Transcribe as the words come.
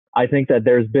I think that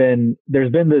there's been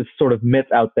this sort of myth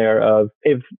out there of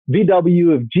if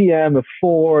VW, if GM, if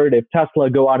Ford, if Tesla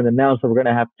go out and announce that we're going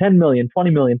to have 10 million,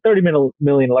 20 million, 30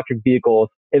 million electric vehicles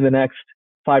in the next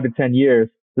 5 to 10 years,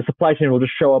 the supply chain will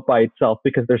just show up by itself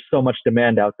because there's so much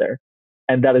demand out there.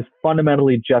 And that is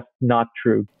fundamentally just not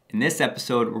true. In this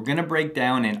episode, we're going to break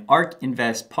down an ARK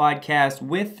Invest podcast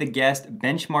with the guest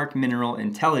Benchmark Mineral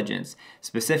Intelligence.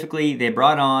 Specifically, they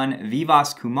brought on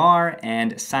Vivas Kumar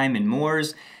and Simon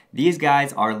Moores. These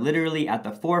guys are literally at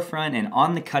the forefront and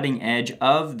on the cutting edge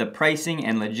of the pricing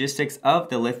and logistics of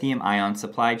the lithium-ion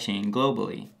supply chain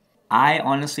globally. I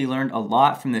honestly learned a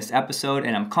lot from this episode,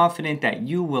 and I'm confident that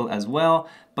you will as well.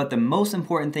 But the most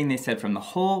important thing they said from the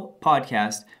whole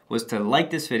podcast was to like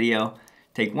this video.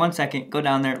 Take 1 second, go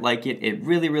down there, like it. It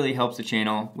really, really helps the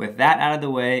channel. With that out of the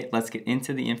way, let's get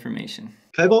into the information.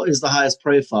 Cobalt is the highest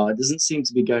profile. It doesn't seem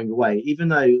to be going away, even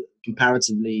though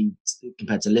comparatively,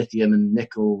 compared to lithium and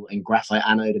nickel and graphite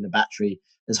anode in a battery,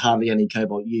 there's hardly any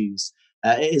cobalt used.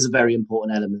 It is a very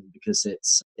important element because it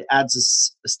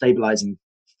adds a stabilizing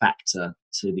factor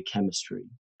to the chemistry.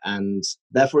 And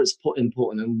therefore it's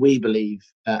important, and we believe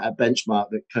at Benchmark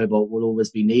that cobalt will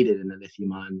always be needed in a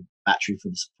lithium-ion battery for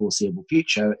the foreseeable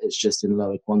future. It's just in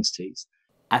lower quantities.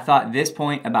 I thought this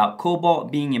point about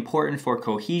cobalt being important for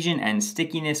cohesion and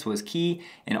stickiness was key,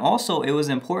 and also it was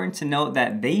important to note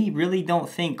that they really don't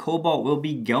think cobalt will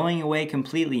be going away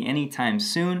completely anytime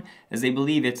soon, as they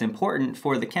believe it's important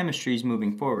for the chemistries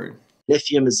moving forward.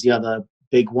 Lithium is the other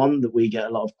big one that we get a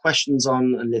lot of questions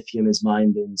on, and lithium is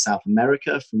mined in South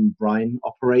America from brine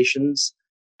operations,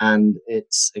 and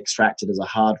it's extracted as a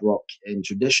hard rock in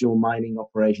traditional mining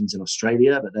operations in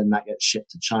Australia, but then that gets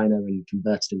shipped to China and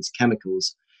converted into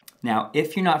chemicals. Now,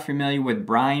 if you're not familiar with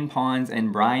brine ponds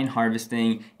and brine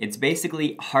harvesting, it's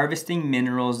basically harvesting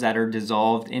minerals that are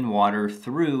dissolved in water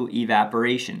through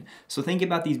evaporation. So think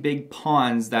about these big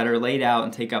ponds that are laid out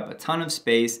and take up a ton of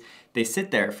space. They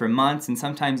sit there for months and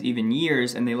sometimes even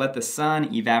years, and they let the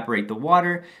sun evaporate the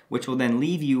water, which will then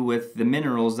leave you with the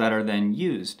minerals that are then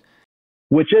used.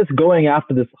 Which is going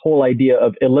after this whole idea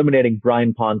of eliminating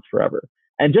brine ponds forever.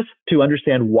 And just to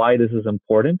understand why this is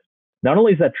important, not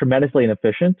only is that tremendously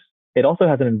inefficient, it also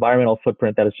has an environmental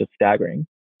footprint that is just staggering.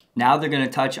 Now they're going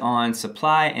to touch on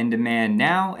supply and demand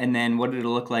now, and then what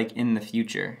it'll look like in the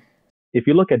future. If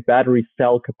you look at battery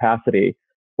cell capacity,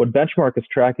 what Benchmark is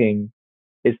tracking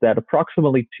is that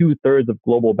approximately 2/3 of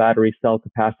global battery cell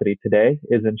capacity today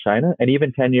is in China. And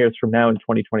even 10 years from now in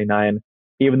 2029,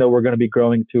 even though we're going to be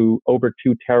growing to over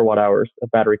 2 terawatt hours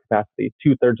of battery capacity,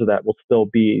 2/3 of that will still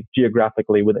be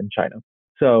geographically within China.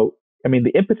 So, I mean,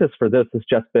 the impetus for this has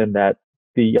just been that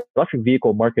the electric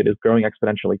vehicle market is growing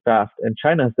exponentially fast, and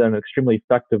China has done an extremely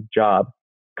effective job.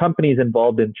 Companies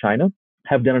involved in China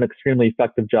have done an extremely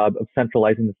effective job of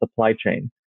centralizing the supply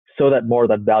chain so that more of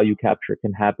that value capture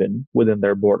can happen within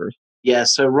their borders. Yeah,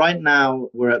 so right now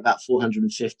we're at about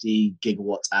 450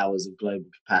 gigawatt hours of global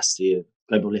capacity, of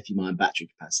global lithium-ion battery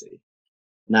capacity.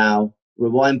 Now,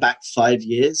 rewind back 5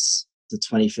 years to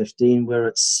 2015, we're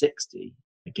at 60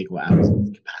 gigawatt hours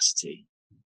of capacity.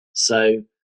 So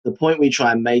the point we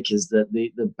try and make is that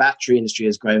the battery industry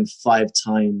has grown 5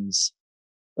 times,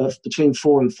 between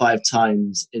 4 and 5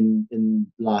 times in the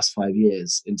last 5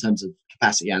 years in terms of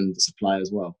capacity and supply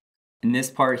as well. In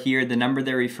this part here, the number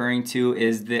they're referring to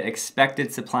is the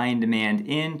expected supply and demand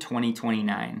in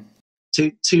 2029.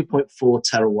 2.4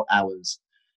 terawatt hours.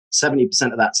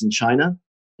 70% of that's in China,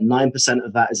 9%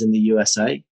 of that is in the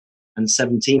USA, and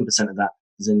 17% of that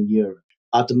is in Europe.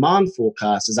 Our demand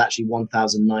forecast is actually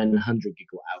 1,900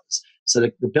 gigawatt hours. So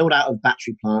the build out of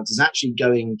battery plants is actually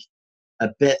going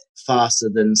a bit faster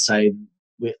than, say,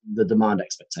 with the demand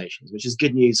expectations, which is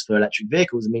good news for electric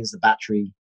vehicles. It means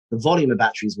the volume of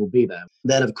batteries will be there.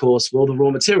 Then, of course, will the raw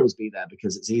materials be there?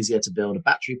 Because it's easier to build a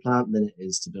battery plant than it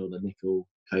is to build a nickel,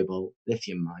 cobalt,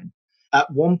 lithium mine.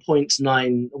 At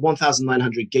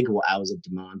 1,900 gigawatt hours of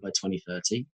demand by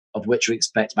 2030, of which we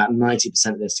expect about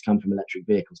 90% of this to come from electric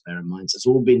vehicles, bear in mind. So it's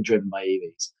all been driven by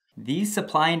EVs. These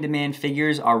supply and demand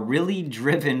figures are really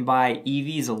driven by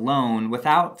EVs alone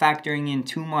without factoring in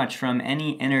too much from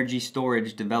any energy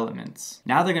storage developments.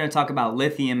 Now they're going to talk about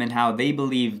lithium and how they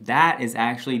believe that is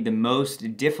actually the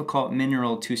most difficult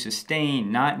mineral to sustain,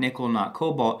 not nickel, not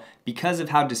cobalt, because of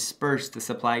how dispersed the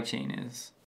supply chain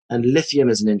is. And lithium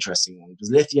is an interesting one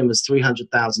because lithium was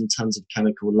 300,000 tons of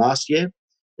chemical last year.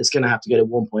 It's going to have to go to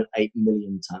 1.8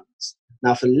 million tons.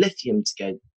 Now, for lithium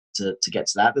to get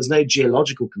to that, there's no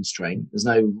geological constraint. There's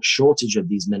no shortage of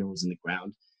these minerals in the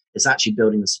ground. It's actually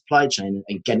building the supply chain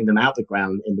and getting them out the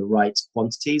ground in the right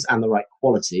quantities and the right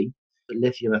quality. But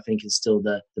lithium, I think, is still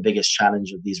the biggest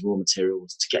challenge of these raw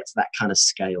materials to get to that kind of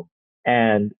scale.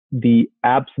 And the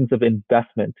absence of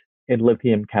investment in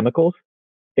lithium chemicals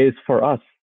is, for us,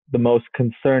 the most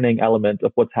concerning element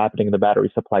of what's happening in the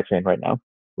battery supply chain right now,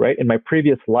 right? In my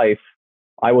previous life,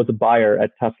 I was a buyer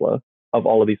at Tesla of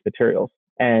all of these materials.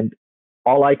 And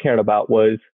all I cared about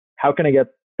was, how can I get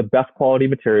the best quality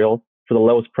material for the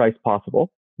lowest price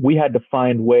possible? We had to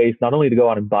find ways not only to go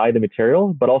out and buy the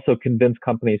material, but also convince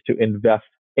companies to invest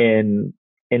in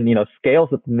scales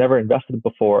that they've never invested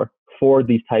before for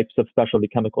these types of specialty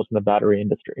chemicals in the battery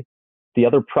industry. The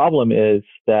other problem is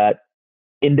that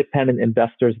independent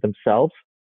investors themselves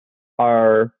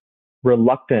are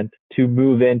reluctant to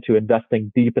move into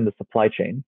investing deep in the supply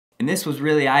chain. And this was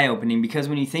really eye-opening, because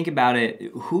when you think about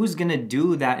it, who's going to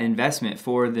do that investment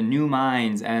for the new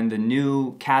mines and the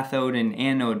new cathode and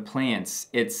anode plants?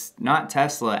 It's not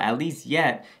Tesla, at least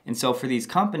yet. And so for these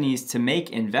companies to make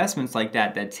investments like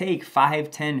that take 5,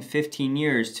 10, 15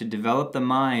 years to develop the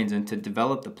mines and to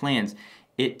develop the plants,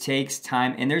 it takes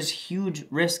time and there's huge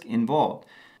risk involved.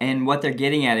 And what they're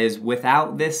getting at is,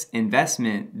 without this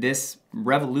investment, this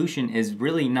revolution is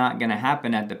really not going to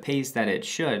happen at the pace that it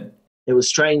should. It was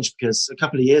strange because a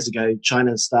couple of years ago,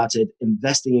 China started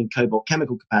investing in cobalt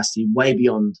chemical capacity way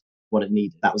beyond what it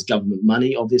needed. That was government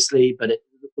money, obviously, but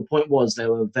the point was they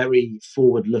were very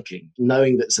forward-looking,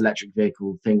 knowing that this electric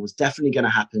vehicle thing was definitely going to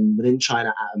happen within China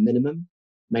at a minimum,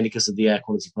 mainly because of the air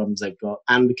quality problems they've got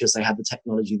and because they had the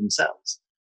technology themselves.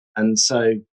 And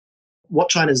so what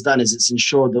China's done is it's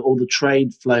ensured that all the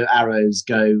trade flow arrows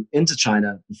go into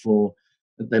China before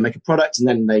they make a product, and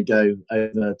then they go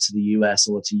over to the US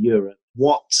or to Europe.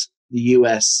 What the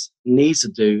US needs to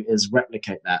do is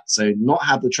replicate that. So not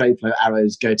have the trade flow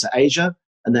arrows go to Asia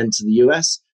and then to the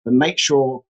US, but make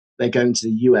sure they're going to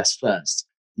the US first.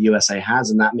 The USA has,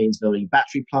 and that means building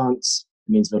battery plants,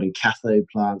 it means building cathode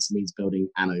plants, it means building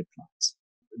anode plants.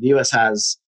 The US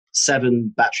has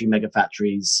 7 battery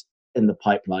megafactories in the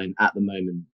pipeline at the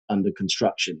moment, under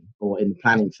construction or in the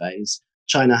planning phase.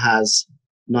 China has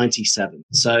 97.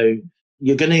 So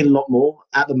you're going to need a lot more.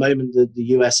 At the moment, the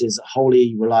US is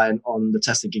wholly reliant on the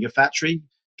Tesla Gigafactory,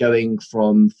 going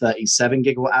from 37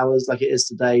 gigawatt hours like it is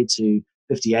today to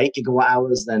 58 gigawatt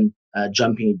hours, then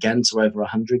jumping again to over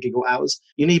 100 gigawatt hours.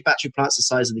 You need battery plants the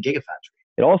size of the Gigafactory.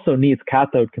 It also needs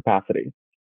cathode capacity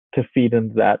to feed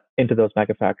into those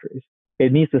megafactories.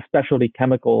 It needs the specialty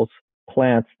chemicals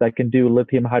plants that can do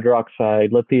lithium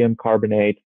hydroxide, lithium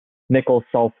carbonate, nickel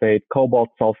sulfate, cobalt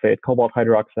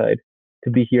hydroxide to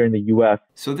be here in the US.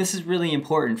 So this is really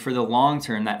important for the long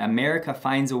term, that America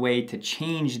finds a way to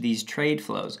change these trade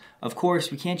flows. Of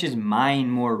course, we can't just mine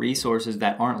more resources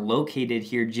that aren't located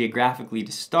here geographically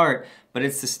to start, but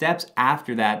it's the steps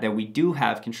after that that we do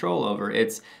have control over.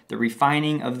 It's the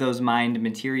refining of those mined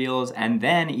materials, and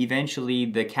then eventually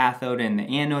the cathode and the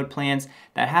anode plants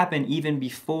that happen even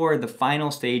before the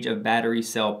final stage of battery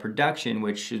cell production,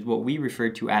 which is what we refer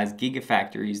to as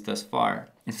gigafactories thus far.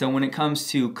 And so when it comes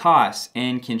to costs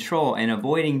and control and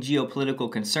avoiding geopolitical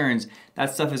concerns,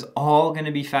 that stuff is all going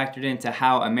to be factored into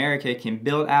how America can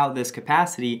build out this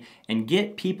capacity and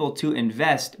get people to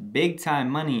invest big time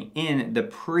money in the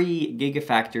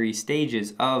pre-gigafactory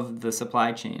stages of the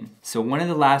supply chain. So one of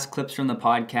the last clips from the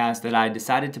podcast that I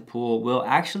decided to pull will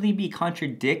actually be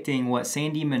contradicting what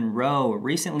Sandy Munro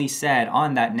recently said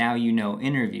on that Now You Know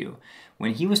interview.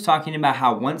 When he was talking about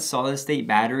how once solid state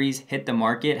batteries hit the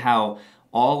market, how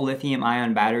all lithium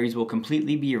ion batteries will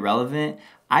completely be irrelevant,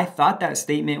 I thought that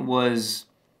statement was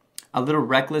a little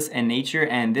reckless in nature,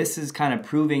 and this is kind of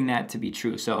proving that to be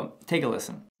true. So take a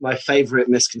listen. My favorite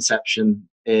misconception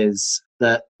is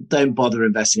that don't bother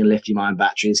investing in lithium ion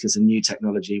batteries because a new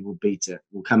technology will beat it,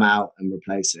 will come out and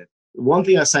replace it. One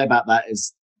thing I say about that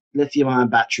is lithium ion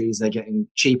batteries, they're getting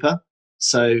cheaper.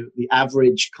 So the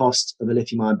average cost of a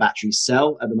lithium ion battery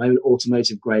cell at the moment,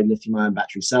 automotive grade lithium ion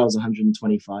battery cells,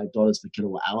 $125 per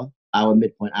kilowatt hour, our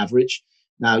midpoint average.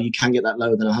 Now you can get that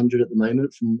lower than 100 at the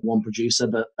moment from one producer,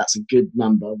 but that's a good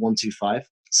number, 125.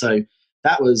 So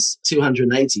that was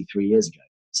 280 3 years ago.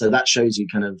 So that shows you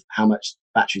kind of how much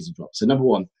batteries have dropped. So number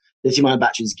one, lithium ion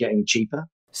batteries are getting cheaper.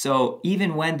 So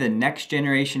even when the next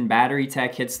generation battery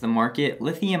tech hits the market,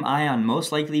 lithium ion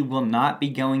most likely will not be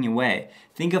going away.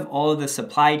 Think of all of the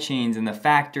supply chains and the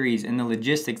factories and the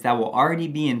logistics that will already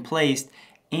be in place,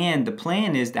 and the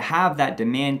plan is to have that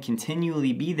demand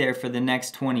continually be there for the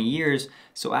next 20 years.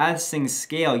 So as things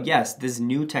scale, yes, this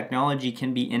new technology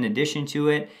can be in addition to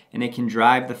it, and it can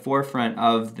drive the forefront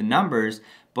of the numbers,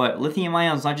 But lithium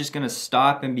ion is not just going to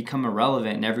stop and become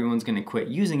irrelevant and everyone's going to quit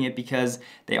using it, because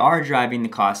they are driving the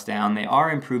cost down. They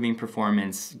are improving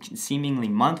performance seemingly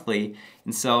monthly.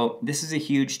 And so this is a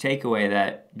huge takeaway,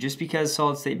 that just because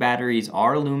solid state batteries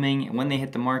are looming, and when they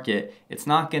hit the market, it's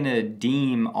not going to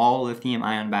deem all lithium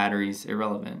ion batteries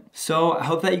irrelevant. So I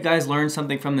hope that you guys learned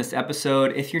something from this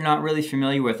episode. If you're not really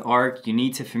familiar with ARK, you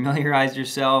need to familiarize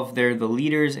yourself. They're the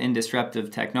leaders in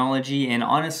disruptive technology, and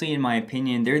honestly, in my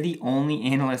opinion, they're the only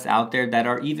analysts out there that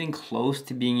are even close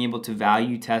to being able to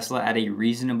value Tesla at a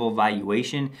reasonable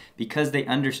valuation, because they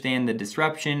understand the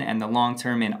disruption and the long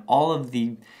term and all of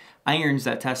the irons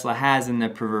that Tesla has in the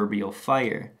proverbial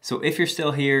fire. So if you're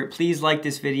still here, please like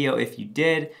this video. If you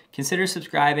did, consider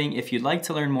subscribing if you'd like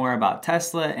to learn more about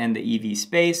Tesla and the EV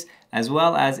space, as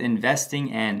well as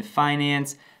investing and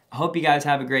finance. I hope you guys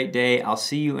have a great day. I'll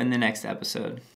see you in the next episode.